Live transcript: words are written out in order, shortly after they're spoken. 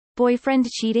Boyfriend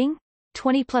cheating?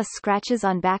 20 plus scratches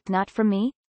on back not from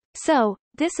me? So,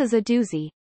 this is a doozy.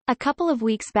 A couple of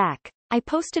weeks back, I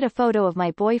posted a photo of my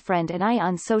boyfriend and I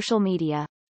on social media.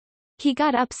 He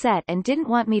got upset and didn't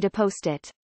want me to post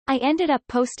it. I ended up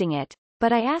posting it,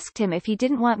 but I asked him if he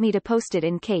didn't want me to post it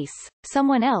in case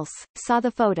someone else saw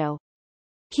the photo.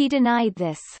 He denied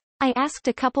this. I asked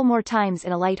a couple more times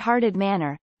in a light-hearted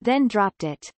manner, then dropped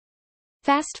it.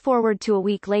 Fast forward to a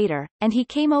week later, and he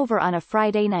came over on a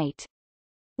Friday night.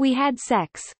 We had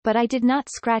sex, but I did not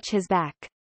scratch his back.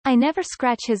 I never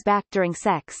scratch his back during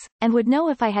sex, and would know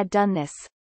if I had done this.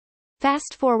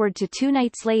 Fast forward to 2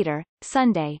 nights later,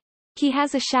 Sunday. He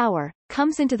has a shower,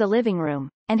 comes into the living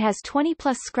room, and has 20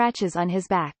 plus scratches on his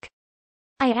back.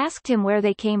 I asked him where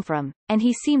they came from, and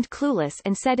he seemed clueless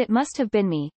and said it must have been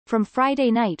me, from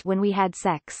Friday night when we had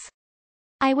sex.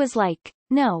 I was like,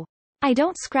 no. I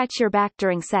don't scratch your back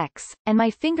during sex, and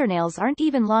my fingernails aren't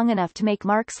even long enough to make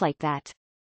marks like that.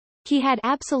 He had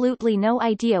absolutely no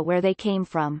idea where they came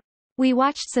from. We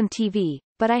watched some TV,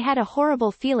 but I had a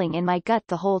horrible feeling in my gut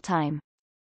the whole time.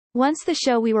 Once the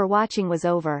show we were watching was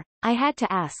over, I had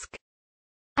to ask.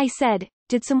 I said,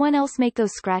 did someone else make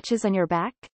those scratches on your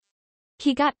back?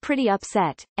 He got pretty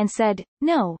upset, and said,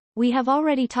 no, we have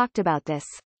already talked about this.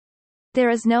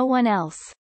 There is no one else.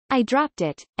 I dropped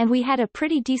it, and we had a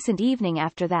pretty decent evening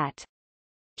after that.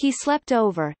 He slept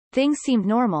over, things seemed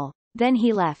normal, then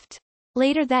he left.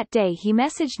 Later that day he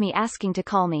messaged me asking to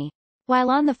call me. While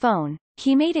on the phone,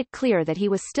 he made it clear that he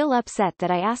was still upset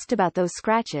that I asked about those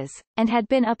scratches, and had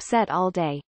been upset all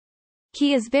day.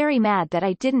 He is very mad that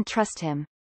I didn't trust him.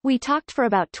 We talked for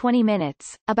about 20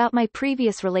 minutes, about my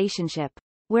previous relationship,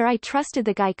 where I trusted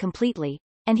the guy completely,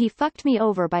 and he fucked me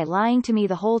over by lying to me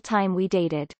the whole time we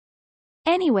dated.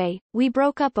 Anyway, we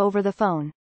broke up over the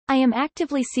phone. I am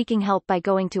actively seeking help by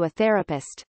going to a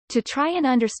therapist, to try and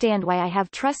understand why I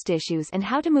have trust issues and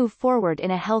how to move forward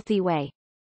in a healthy way.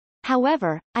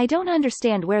 However, I don't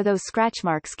understand where those scratch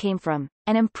marks came from,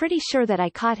 and am pretty sure that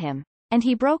I caught him, and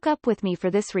he broke up with me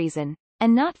for this reason,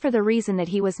 and not for the reason that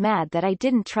he was mad that I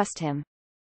didn't trust him.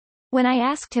 When I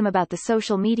asked him about the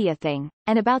social media thing,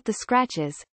 and about the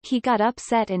scratches, he got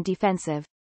upset and defensive.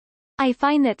 I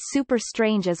find that super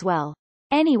strange as well.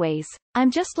 Anyways, I'm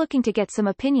just looking to get some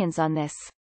opinions on this.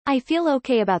 I feel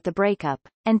okay about the breakup,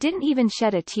 and didn't even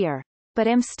shed a tear, but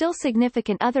am still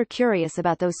significant other curious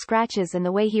about those scratches and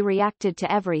the way he reacted to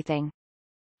everything.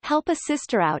 Help a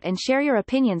sister out and share your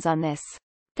opinions on this.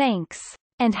 Thanks.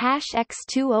 And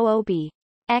 #X200B.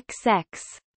 XX.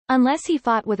 Unless he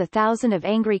fought with 1,000 of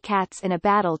angry cats in a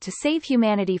battle to save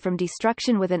humanity from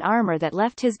destruction with an armor that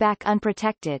left his back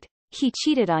unprotected, he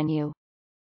cheated on you.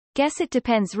 Guess it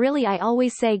depends really. I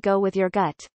always say go with your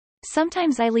gut.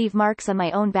 Sometimes I leave marks on my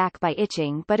own back by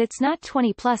itching, but it's not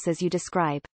 20 plus as you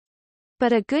describe.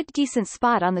 But a good decent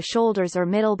spot on the shoulders or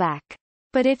middle back.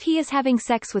 But if he is having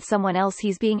sex with someone else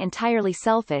he's being entirely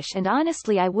selfish, and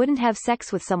honestly I wouldn't have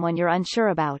sex with someone you're unsure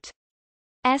about.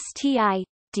 STI,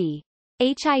 D.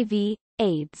 HIV,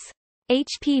 AIDS.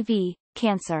 HPV,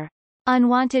 cancer.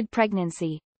 Unwanted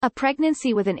pregnancy. A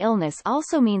pregnancy with an illness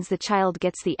also means the child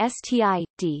gets the STI,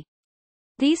 D.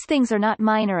 These things are not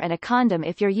minor, and a condom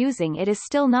if you're using it is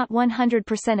still not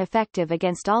 100% effective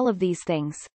against all of these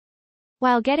things.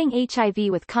 While getting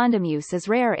HIV with condom use is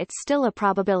rare, it's still a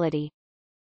probability.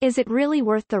 Is it really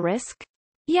worth the risk?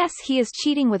 Yes, he is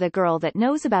cheating with a girl that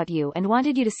knows about you and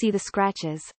wanted you to see the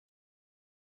scratches.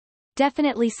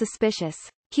 Definitely suspicious.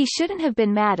 He shouldn't have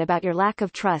been mad about your lack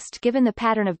of trust given the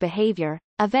pattern of behavior,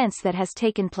 events that has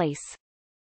taken place.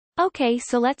 Okay,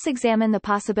 so let's examine the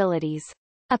possibilities.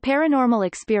 A paranormal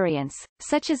experience,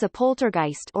 such as a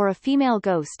poltergeist or a female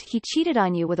ghost. He cheated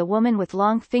on you with a woman with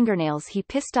long fingernails. He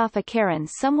pissed off a Karen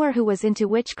somewhere who was into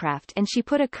witchcraft and she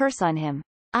put a curse on him,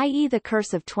 i.e. the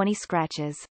curse of 20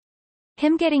 scratches.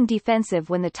 Him getting defensive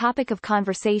when the topic of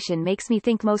conversation makes me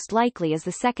think most likely is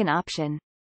the second option.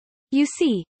 You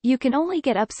see, you can only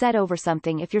get upset over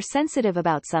something if you're sensitive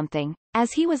about something,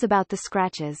 as he was about the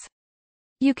scratches.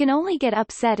 You can only get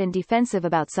upset and defensive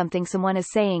about something someone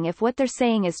is saying if what they're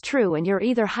saying is true and you're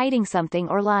either hiding something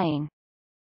or lying.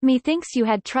 Me thinks you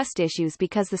had trust issues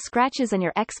because the scratches on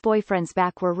your ex-boyfriend's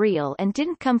back were real and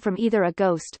didn't come from either a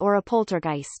ghost or a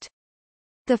poltergeist.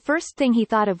 The first thing he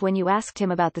thought of when you asked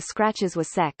him about the scratches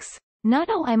was sex. Not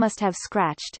oh I must have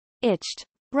scratched, itched,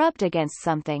 rubbed against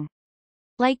something.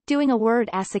 Like doing a word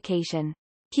association.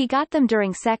 He got them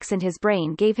during sex and his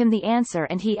brain gave him the answer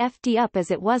and he f'd up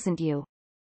as it wasn't you.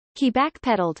 He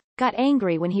backpedaled, got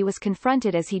angry when he was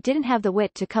confronted as he didn't have the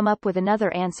wit to come up with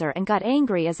another answer and got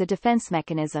angry as a defense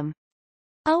mechanism.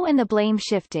 Oh, and the blame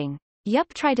shifting.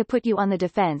 Yup, try to put you on the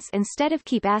defense instead of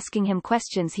keep asking him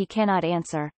questions he cannot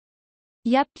answer.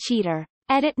 Yup, cheater.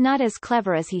 Edit, not as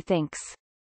clever as he thinks.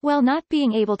 Well, not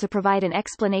being able to provide an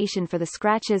explanation for the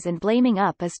scratches and blaming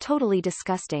up is totally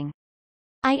disgusting.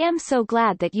 I am so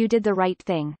glad that you did the right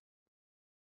thing.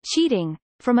 Cheating.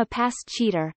 From a past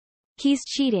cheater. He's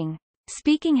cheating.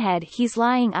 Speaking head, he's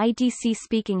lying. IDC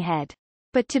speaking head.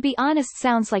 But to be honest,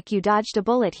 sounds like you dodged a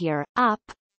bullet here, op.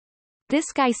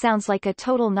 This guy sounds like a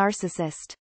total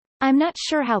narcissist. I'm not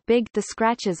sure how big the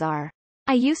scratches are.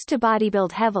 I used to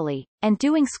bodybuild heavily, and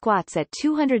doing squats at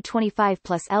 225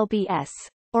 plus lbs,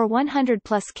 or 100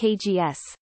 plus kgs,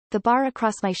 the bar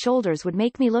across my shoulders would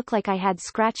make me look like I had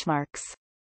scratch marks.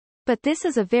 But this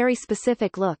is a very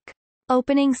specific look.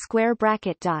 Opening square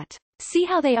bracket dot. See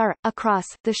how they are, across,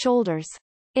 the shoulders.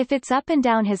 If it's up and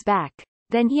down his back,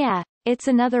 then yeah, it's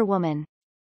another woman.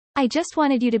 I just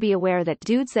wanted you to be aware that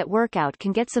dudes that work out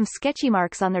can get some sketchy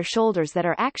marks on their shoulders that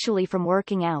are actually from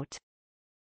working out.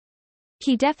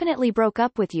 He definitely broke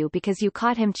up with you because you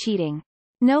caught him cheating.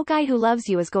 No guy who loves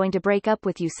you is going to break up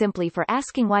with you simply for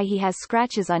asking why he has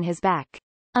scratches on his back.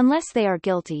 Unless they are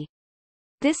guilty.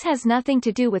 This has nothing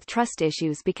to do with trust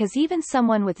issues, because even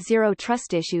someone with zero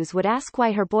trust issues would ask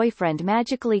why her boyfriend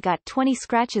magically got 20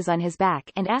 scratches on his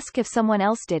back and ask if someone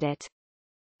else did it.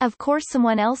 Of course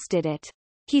someone else did it.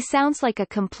 He sounds like a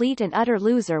complete and utter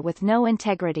loser with no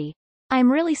integrity.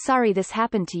 I'm really sorry this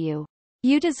happened to you.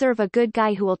 You deserve a good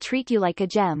guy who will treat you like a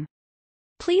gem.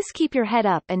 Please keep your head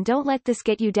up and don't let this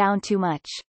get you down too much.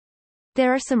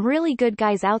 There are some really good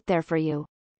guys out there for you.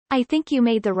 I think you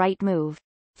made the right move.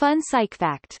 Fun psych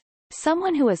fact.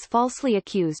 Someone who is falsely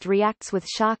accused reacts with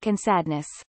shock and sadness.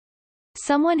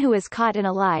 Someone who is caught in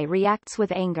a lie reacts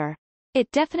with anger.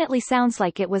 It definitely sounds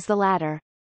like it was the latter.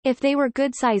 If they were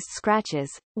good-sized scratches,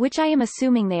 which I am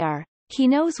assuming they are, he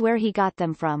knows where he got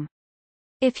them from.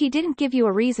 If he didn't give you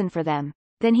a reason for them,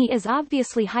 then he is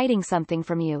obviously hiding something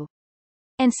from you.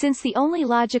 And since the only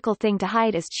logical thing to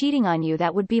hide is cheating on you,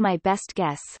 that would be my best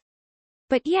guess.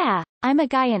 But yeah, I'm a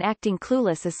guy and acting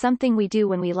clueless is something we do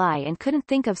when we lie and couldn't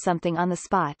think of something on the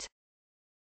spot.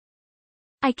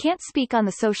 I can't speak on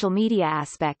the social media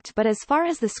aspect, but as far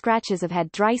as the scratches, I've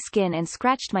had dry skin and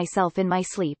scratched myself in my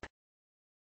sleep.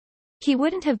 He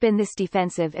wouldn't have been this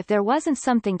defensive if there wasn't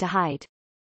something to hide.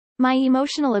 My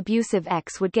emotional abusive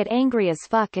ex would get angry as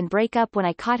fuck and break up when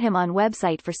I caught him on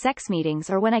website for sex meetings,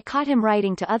 or when I caught him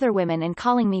writing to other women and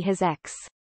calling me his ex.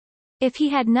 If he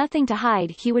had nothing to hide,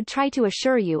 he would try to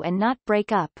assure you and not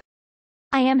break up.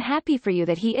 I am happy for you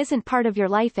that he isn't part of your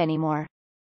life anymore.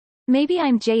 Maybe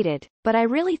I'm jaded, but I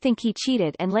really think he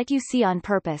cheated and let you see on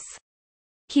purpose.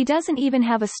 He doesn't even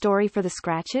have a story for the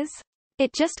scratches?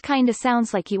 It just kinda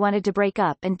sounds like he wanted to break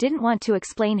up and didn't want to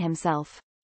explain himself.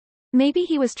 Maybe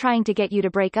he was trying to get you to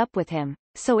break up with him,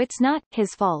 so it's not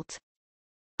his fault.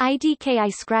 IDK, I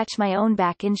scratch my own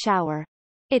back in shower.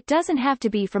 It doesn't have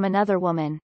to be from another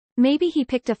woman. Maybe he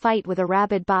picked a fight with a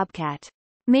rabid bobcat.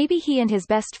 Maybe he and his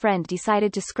best friend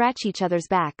decided to scratch each other's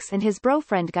backs and his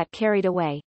bro-friend got carried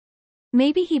away.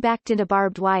 Maybe he backed into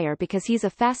barbed wire because he's a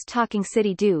fast-talking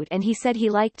city dude and he said he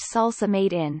liked salsa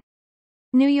made in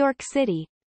New York City.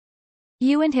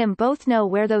 You and him both know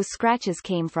where those scratches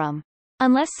came from.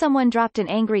 Unless someone dropped an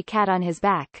angry cat on his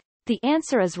back, the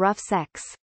answer is rough sex.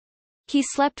 He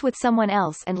slept with someone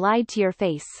else and lied to your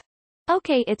face.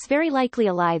 Okay, it's very likely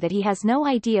a lie that he has no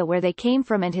idea where they came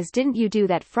from, and his "Didn't You Do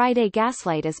That Friday"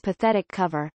 gaslight is pathetic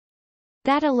cover.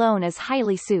 That alone is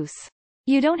highly sus.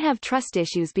 You don't have trust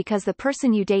issues because the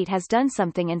person you date has done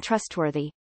something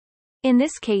untrustworthy. In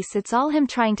this case, it's all him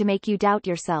trying to make you doubt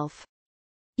yourself.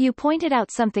 You pointed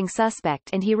out something suspect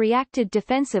and he reacted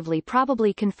defensively,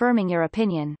 probably confirming your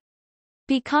opinion.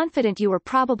 Be confident you were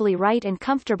probably right and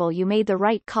comfortable you made the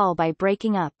right call by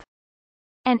breaking up.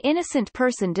 An innocent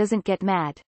person doesn't get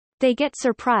mad. They get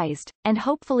surprised, and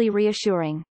hopefully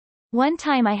reassuring. One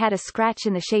time I had a scratch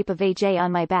in the shape of AJ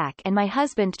on my back and my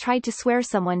husband tried to swear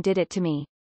someone did it to me.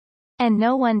 And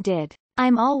no one did.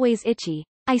 I'm always itchy.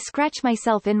 I scratch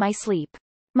myself in my sleep.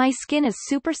 My skin is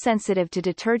super sensitive to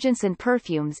detergents and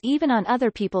perfumes, even on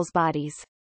other people's bodies.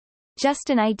 Just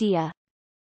an idea.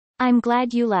 I'm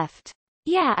glad you left.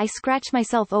 Yeah, I scratch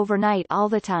myself overnight all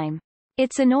the time.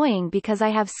 It's annoying because I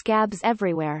have scabs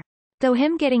everywhere. Though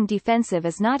him getting defensive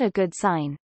is not a good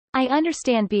sign. I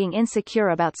understand being insecure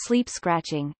about sleep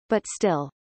scratching, but still.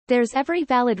 There's every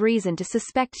valid reason to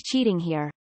suspect cheating here.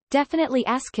 Definitely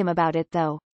ask him about it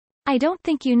though. I don't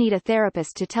think you need a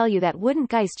therapist to tell you that wouldn't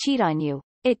guys cheat on you.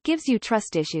 It gives you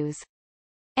trust issues.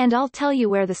 And I'll tell you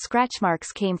where the scratch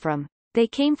marks came from. They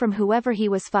came from whoever he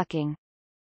was fucking.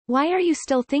 Why are you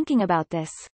still thinking about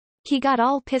this? He got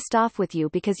all pissed off with you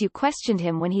because you questioned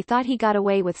him when he thought he got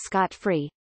away with scot-free.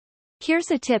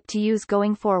 Here's a tip to use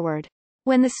going forward.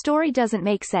 When the story doesn't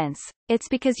make sense, it's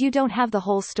because you don't have the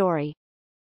whole story.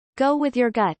 Go with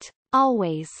your gut.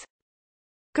 Always.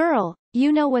 Girl,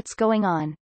 you know what's going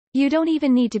on. You don't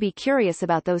even need to be curious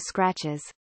about those scratches.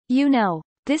 You know.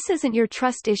 This isn't your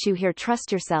trust issue here.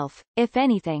 Trust yourself. If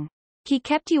anything, he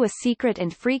kept you a secret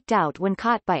and freaked out when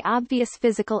caught by obvious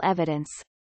physical evidence.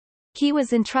 He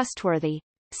was untrustworthy.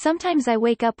 Sometimes I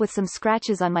wake up with some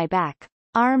scratches on my back,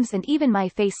 arms and even my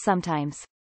face sometimes.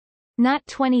 Not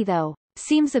 20 though.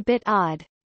 Seems a bit odd.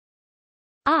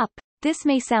 This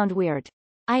may sound weird.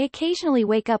 I occasionally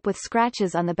wake up with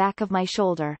scratches on the back of my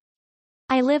shoulder.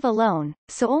 I live alone,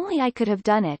 so only I could have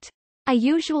done it. I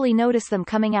usually notice them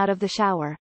coming out of the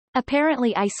shower.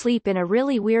 Apparently I sleep in a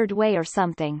really weird way or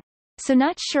something. So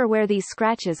not sure where these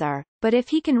scratches are, but if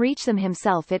he can reach them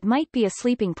himself it might be a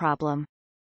sleeping problem.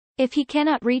 If he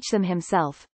cannot reach them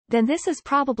himself, then this is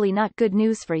probably not good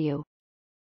news for you.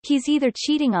 He's either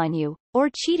cheating on you, or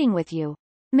cheating with you.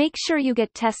 Make sure you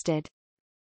get tested.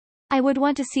 I would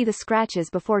want to see the scratches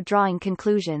before drawing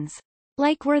conclusions.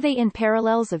 Like were they in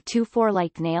parallels of 2-4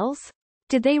 like nails?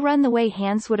 Did they run the way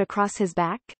hands would across his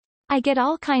back? I get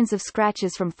all kinds of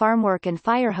scratches from farm work and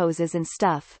fire hoses and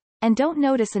stuff, and don't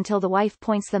notice until the wife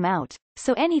points them out,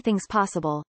 so anything's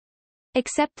possible.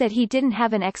 Except that he didn't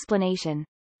have an explanation.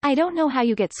 I don't know how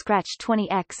you get scratched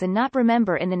 20x and not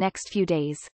remember in the next few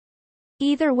days.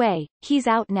 Either way, he's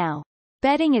out now.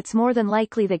 Betting it's more than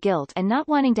likely the guilt and not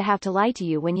wanting to have to lie to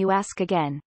you when you ask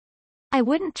again. I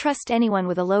wouldn't trust anyone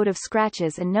with a load of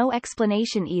scratches and no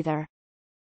explanation either.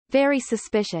 Very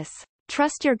suspicious.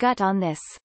 Trust your gut on this.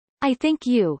 I think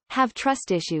you have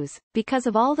trust issues, because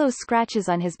of all those scratches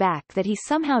on his back that he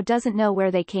somehow doesn't know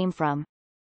where they came from.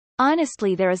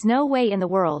 Honestly, there is no way in the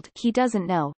world he doesn't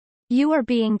know. You are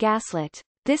being gaslit.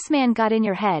 This man got in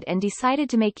your head and decided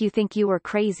to make you think you were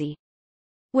crazy.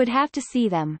 Would have to see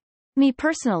them. Me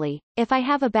personally, if I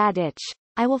have a bad itch,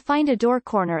 I will find a door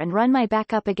corner and run my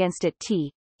back up against it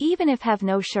even if have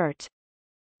no shirt.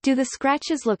 Do the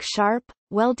scratches look sharp,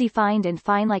 well-defined and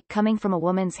fine like coming from a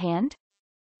woman's hand?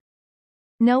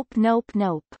 Nope.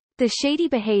 The shady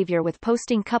behavior with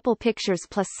posting couple pictures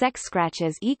plus sex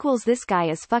scratches equals this guy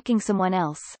is fucking someone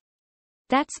else.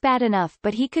 That's bad enough,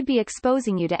 but he could be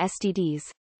exposing you to STDs.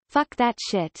 Fuck that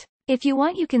shit. If you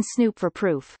want you can snoop for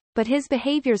proof, but his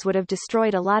behaviors would have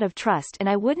destroyed a lot of trust and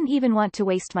I wouldn't even want to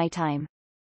waste my time.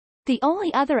 The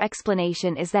only other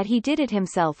explanation is that he did it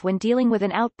himself when dealing with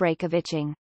an outbreak of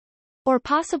itching. Or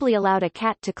possibly allowed a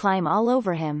cat to climb all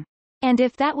over him. And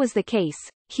if that was the case,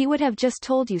 he would have just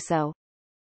told you so.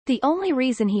 The only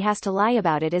reason he has to lie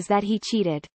about it is that he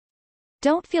cheated.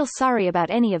 Don't feel sorry about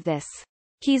any of this.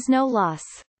 He's no loss.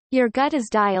 Your gut is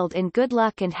dialed in. Good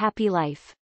luck and happy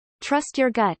life. Trust your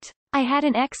gut. I had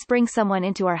an ex bring someone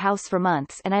into our house for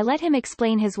months and I let him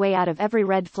explain his way out of every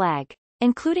red flag,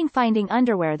 including finding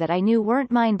underwear that I knew weren't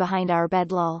mine behind our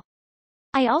bed. Lol.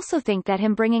 I also think that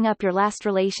him bringing up your last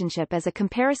relationship as a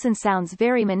comparison sounds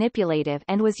very manipulative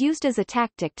and was used as a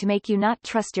tactic to make you not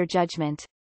trust your judgment.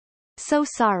 So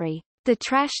sorry. The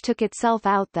trash took itself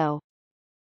out though.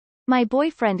 My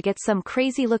boyfriend gets some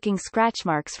crazy looking scratch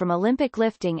marks from Olympic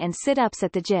lifting and sit-ups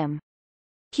at the gym.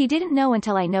 He didn't know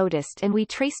until I noticed and we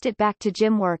traced it back to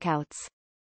gym workouts.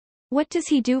 What does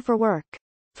he do for work?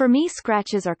 For me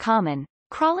scratches are common,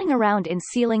 crawling around in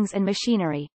ceilings and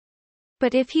machinery.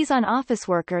 But if he's on office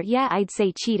worker, yeah, I'd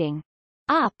say cheating.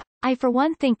 I for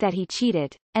one think that he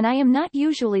cheated, and I am not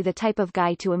usually the type of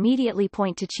guy to immediately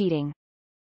point to cheating.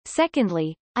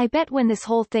 Secondly, I bet when this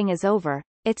whole thing is over,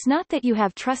 it's not that you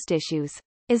have trust issues,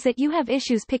 is that you have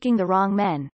issues picking the wrong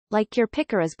men, like your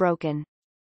picker is broken.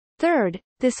 Third,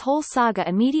 this whole saga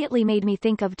immediately made me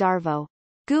think of Darvo.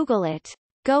 Google it.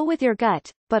 Go with your gut,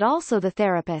 but also the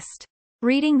therapist.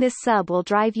 Reading this sub will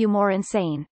drive you more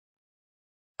insane.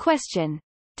 Question.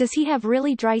 Does he have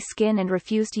really dry skin and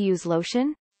refuse to use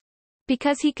lotion?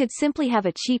 Because he could simply have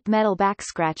a cheap metal back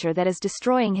scratcher that is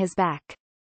destroying his back.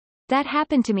 That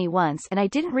happened to me once and I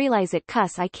didn't realize it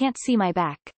 'cause I can't see my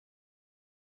back.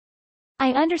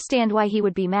 I understand why he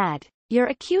would be mad. You're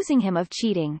accusing him of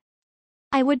cheating.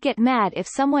 I would get mad if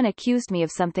someone accused me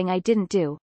of something I didn't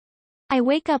do. I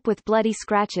wake up with bloody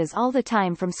scratches all the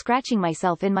time from scratching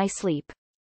myself in my sleep.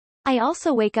 I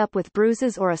also wake up with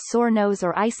bruises or a sore nose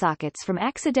or eye sockets from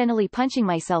accidentally punching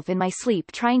myself in my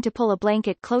sleep trying to pull a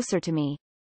blanket closer to me.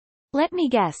 Let me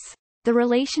guess. The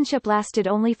relationship lasted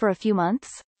only for a few months?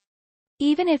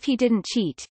 Even if he didn't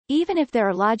cheat, even if there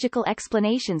are logical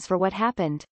explanations for what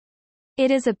happened.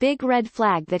 It is a big red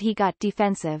flag that he got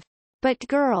defensive. But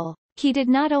girl, He did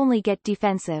not only get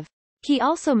defensive. He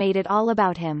also made it all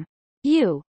about him.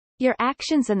 Your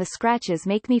actions and the scratches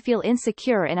make me feel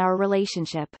insecure in our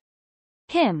relationship.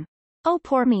 Him. Oh,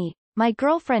 poor me. My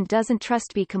girlfriend doesn't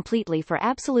trust me completely for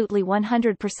absolutely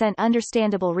 100%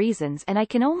 understandable reasons, and I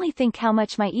can only think how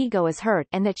much my ego is hurt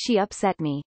and that she upset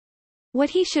me.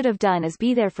 What he should have done is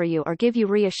be there for you or give you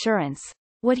reassurance.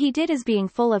 What he did is being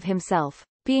full of himself,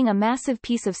 being a massive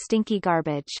piece of stinky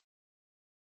garbage.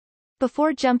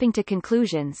 Before jumping to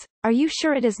conclusions, are you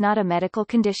sure it is not a medical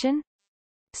condition?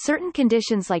 Certain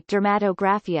conditions like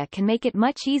dermatographia can make it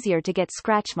much easier to get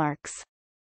scratch marks.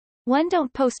 1.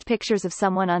 Don't post pictures of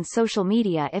someone on social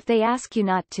media if they ask you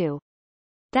not to.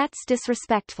 That's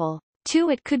disrespectful.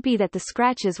 2. It could be that the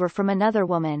scratches were from another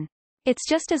woman. It's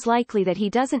just as likely that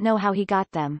he doesn't know how he got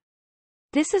them.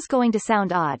 This is going to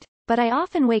sound odd, but I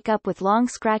often wake up with long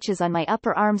scratches on my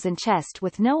upper arms and chest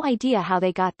with no idea how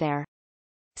they got there.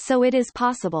 So it is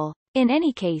possible. In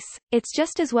any case, it's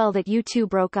just as well that you two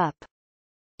broke up.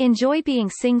 Enjoy being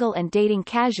single and dating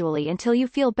casually until you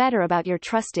feel better about your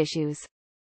trust issues.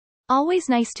 Always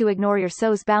nice to ignore your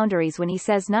so's boundaries when he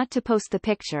says not to post the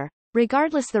picture,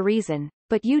 regardless the reason,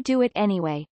 but you do it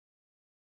anyway.